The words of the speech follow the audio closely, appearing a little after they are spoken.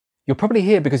You're probably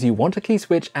here because you want a key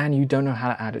switch and you don't know how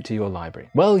to add it to your library.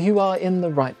 Well, you are in the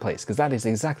right place because that is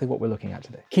exactly what we're looking at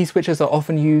today. Key switches are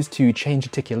often used to change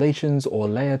articulations or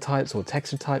layer types or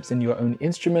texture types in your own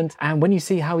instrument. And when you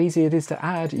see how easy it is to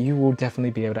add, you will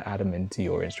definitely be able to add them into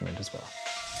your instrument as well.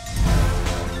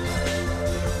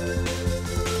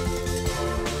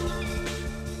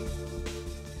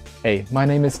 Hey, my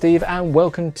name is Steve and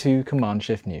welcome to Command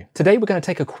Shift New. Today we're going to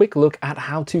take a quick look at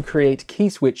how to create key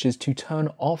switches to turn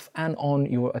off and on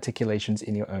your articulations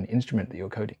in your own instrument that you're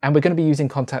coding. And we're going to be using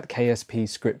Kontakt KSP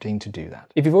scripting to do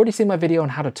that. If you've already seen my video on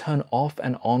how to turn off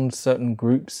and on certain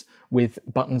groups with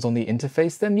buttons on the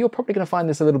interface, then you're probably going to find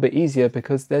this a little bit easier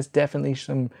because there's definitely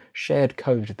some shared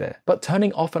code there. But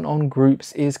turning off and on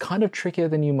groups is kind of trickier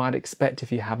than you might expect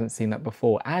if you haven't seen that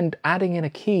before, and adding in a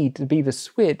key to be the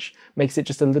switch makes it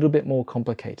just a little bit more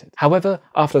complicated. However,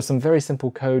 after some very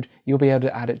simple code, you'll be able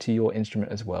to add it to your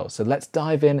instrument as well. So let's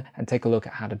dive in and take a look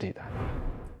at how to do that.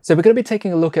 So we're going to be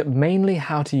taking a look at mainly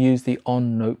how to use the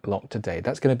on note block today.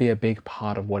 That's going to be a big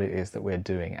part of what it is that we're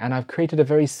doing. And I've created a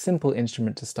very simple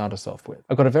instrument to start us off with.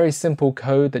 I've got a very simple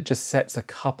code that just sets a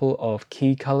couple of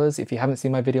key colors. If you haven't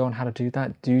seen my video on how to do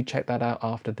that, do check that out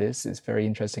after this. It's very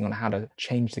interesting on how to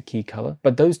change the key color.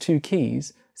 But those two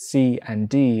keys, C and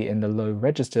D in the low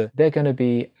register, they're going to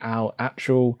be our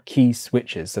actual key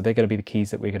switches. So they're going to be the keys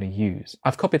that we're going to use.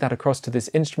 I've copied that across to this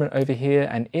instrument over here.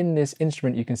 And in this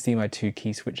instrument, you can see my two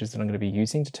key switches that I'm going to be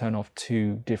using to turn off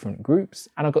two different groups.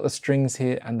 And I've got the strings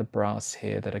here and the brass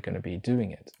here that are going to be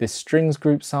doing it. This strings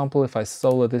group sample, if I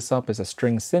solo this up, is a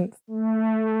string synth.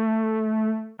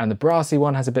 And the brassy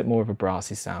one has a bit more of a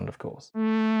brassy sound, of course.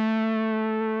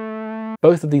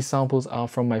 Both of these samples are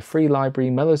from my free library,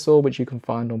 MELLOSAW, which you can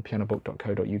find on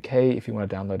pianobook.co.uk if you want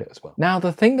to download it as well. Now,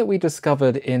 the thing that we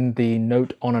discovered in the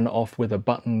note on and off with a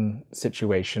button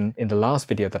situation in the last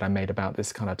video that I made about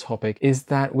this kind of topic is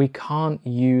that we can't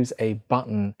use a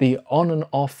button. The on and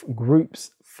off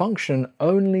groups function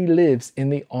only lives in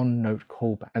the on note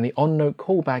callback. And the on note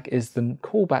callback is the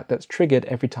callback that's triggered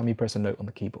every time you press a note on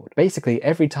the keyboard. Basically,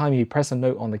 every time you press a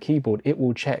note on the keyboard, it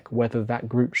will check whether that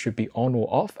group should be on or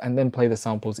off and then play the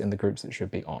samples in the groups that should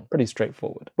be on. Pretty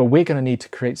straightforward. But we're going to need to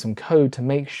create some code to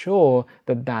make sure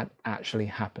that that actually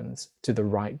happens to the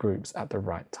right groups at the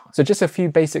right time. So just a few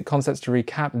basic concepts to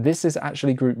recap. This is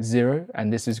actually group 0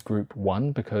 and this is group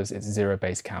 1 because it's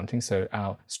 0-based counting. So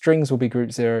our strings will be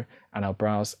group 0 and our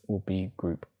brass will be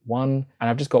group 1. And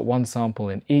I've just got one sample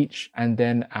in each. And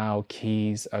then our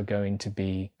keys are going to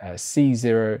be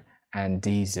C0 and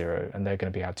D0. And they're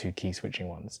going to be our two key switching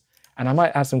ones. And I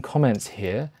might add some comments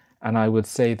here. And I would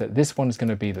say that this one is going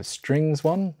to be the strings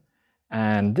one.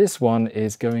 And this one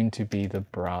is going to be the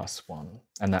brass one.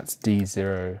 And that's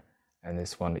D0. And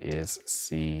this one is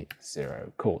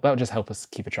C0. Cool. That will just help us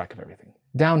keep a track of everything.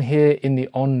 Down here in the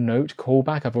on note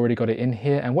callback, I've already got it in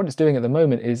here. And what it's doing at the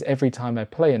moment is every time I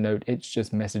play a note, it's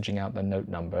just messaging out the note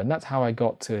number. And that's how I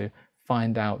got to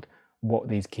find out what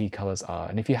these key colors are.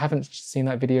 And if you haven't seen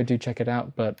that video, do check it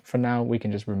out. But for now, we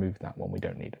can just remove that one. We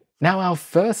don't need it. Now, our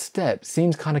first step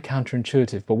seems kind of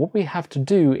counterintuitive, but what we have to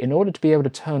do in order to be able to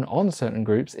turn on certain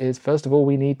groups is, first of all,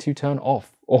 we need to turn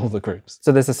off all the groups.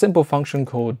 So there's a simple function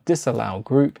called disallow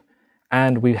group,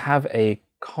 and we have a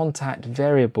contact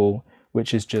variable,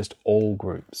 which is just all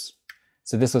groups.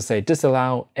 So this will say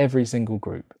disallow every single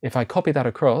group. If I copy that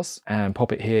across and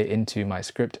pop it here into my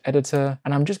script editor,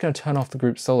 and I'm just going to turn off the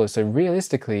group solo. So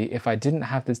realistically, if I didn't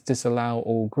have this disallow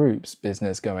all groups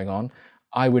business going on,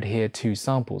 I would hear two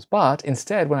samples. But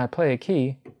instead, when I play a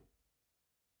key,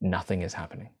 nothing is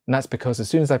happening. And that's because as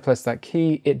soon as I press that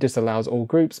key, it disallows all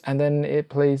groups and then it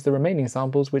plays the remaining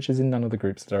samples, which is in none of the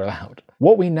groups that are allowed.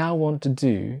 What we now want to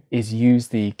do is use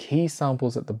the key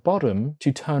samples at the bottom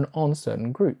to turn on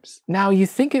certain groups. Now, you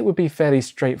think it would be fairly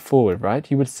straightforward,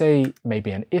 right? You would say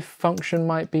maybe an if function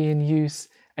might be in use,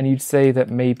 and you'd say that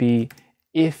maybe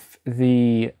if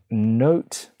the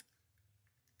note,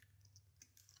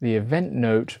 the event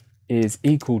note is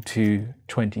equal to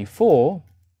 24,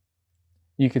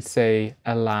 you could say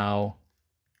allow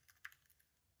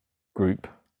group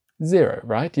 0,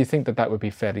 right? You think that that would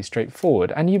be fairly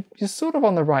straightforward, and you're sort of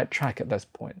on the right track at this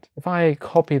point. If I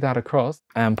copy that across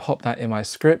and pop that in my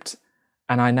script,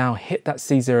 and I now hit that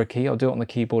C0 key, I'll do it on the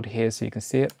keyboard here so you can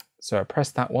see it. So I press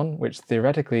that one, which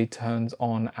theoretically turns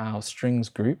on our strings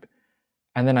group,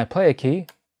 and then I play a key,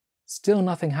 still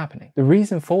nothing happening. The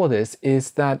reason for this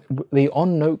is that the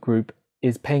on note group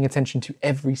is paying attention to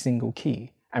every single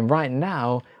key. And right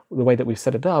now, the way that we've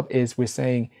set it up is we're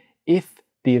saying if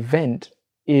the event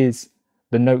is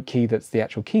the note key that's the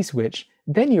actual key switch,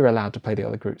 then you're allowed to play the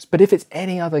other groups. But if it's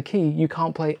any other key, you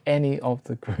can't play any of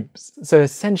the groups. So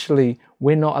essentially,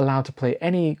 we're not allowed to play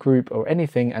any group or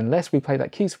anything unless we play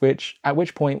that key switch, at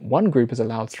which point one group is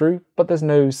allowed through, but there's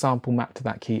no sample map to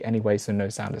that key anyway, so no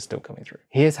sound is still coming through.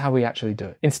 Here's how we actually do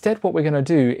it. Instead, what we're going to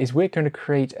do is we're going to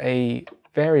create a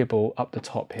variable up the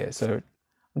top here. So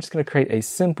I'm just going to create a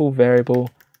simple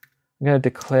variable. I'm going to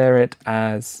declare it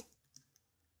as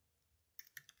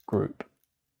group.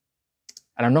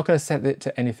 And I'm not going to set it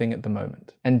to anything at the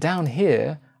moment. And down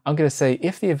here, I'm going to say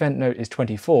if the event note is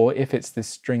 24, if it's this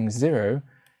string 0,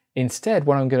 instead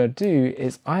what I'm going to do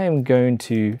is I am going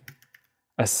to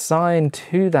assign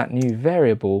to that new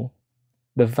variable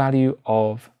the value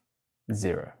of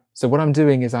 0. So what I'm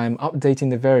doing is I'm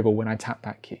updating the variable when I tap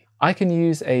that key. I can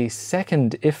use a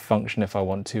second if function if I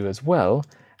want to as well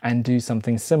and do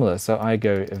something similar. So I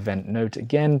go event note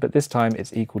again, but this time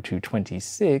it's equal to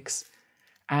 26.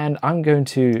 And I'm going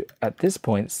to, at this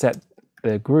point, set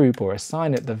the group or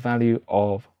assign it the value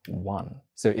of 1.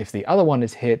 So if the other one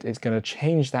is hit, it's going to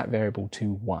change that variable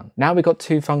to 1. Now we've got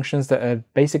two functions that are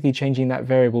basically changing that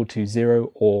variable to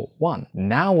 0 or 1.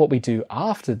 Now what we do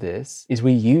after this is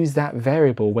we use that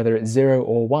variable, whether it's 0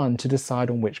 or 1, to decide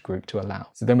on which group to allow.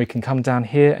 So then we can come down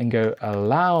here and go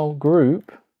allow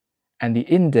group, and the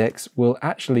index will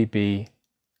actually be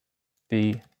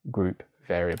the group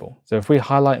variable. So if we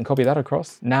highlight and copy that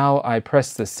across, now I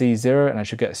press the C0 and I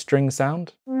should get a string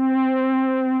sound.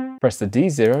 Press the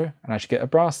D0 and I should get a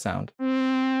brass sound.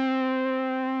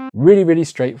 Really, really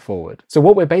straightforward. So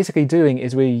what we're basically doing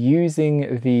is we're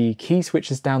using the key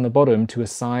switches down the bottom to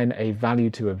assign a value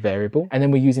to a variable, and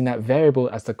then we're using that variable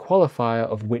as the qualifier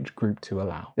of which group to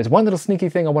allow. There's one little sneaky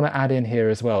thing I want to add in here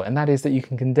as well, and that is that you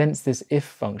can condense this if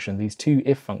function, these two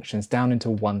if functions, down into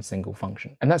one single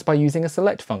function. And that's by using a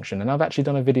select function, and I've actually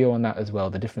done a video on that as well,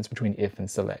 the difference between if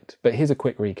and select. But here's a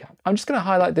quick recap. I'm just going to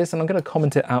highlight this and I'm going to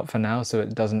comment it out for now so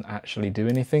it doesn't actually do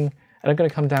anything. And I'm going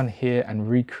to come down here and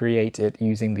recreate it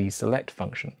using the select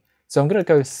function. So I'm going to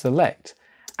go select,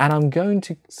 and I'm going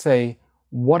to say,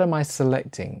 what am I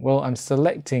selecting? Well, I'm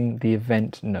selecting the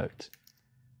event note.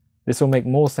 This will make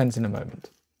more sense in a moment.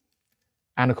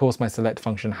 And of course, my select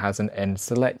function has an end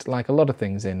select, like a lot of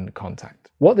things in Kontakt.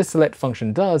 What this select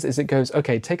function does is it goes,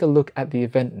 okay, take a look at the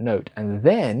event note, and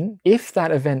then if that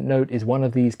event note is one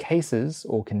of these cases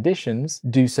or conditions,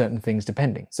 do certain things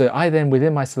depending. So I then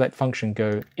within my select function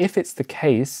go, if it's the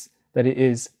case that it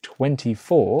is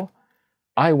 24,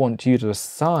 I want you to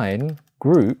assign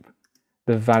group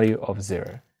the value of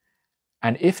 0.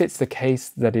 And if it's the case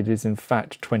that it is in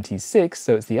fact 26,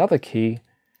 so it's the other key,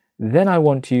 then I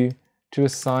want you to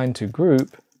assign to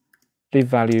group the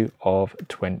value of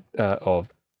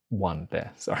 1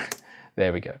 there, sorry.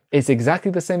 There we go. It's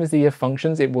exactly the same as the if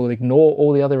functions. It will ignore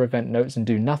all the other event notes and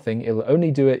do nothing. It'll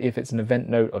only do it if it's an event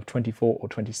note of 24 or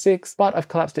 26, but I've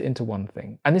collapsed it into one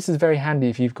thing. And this is very handy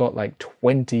if you've got like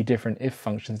 20 different if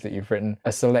functions that you've written.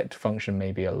 A select function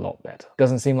may be a lot better.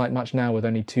 Doesn't seem like much now with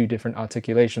only 2 different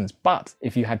articulations, but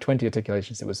if you had 20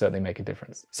 articulations, it would certainly make a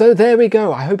difference. So there we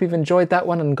go. I hope you've enjoyed that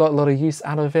one and got a lot of use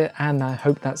out of it. And I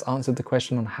hope that's answered the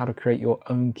question on how to create your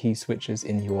own key switches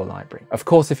in your library. Of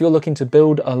course, if you're looking to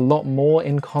build a lot more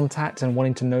in Kontakt and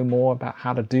wanting to know more about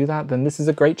how to do that, then this is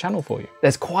a great channel for you.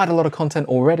 There's quite a lot of content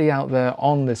already out there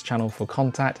on this channel for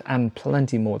Kontakt and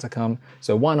plenty more to come,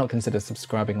 so why not consider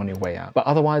subscribing on your way out? But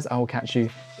otherwise, I will catch you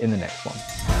in the next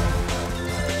one.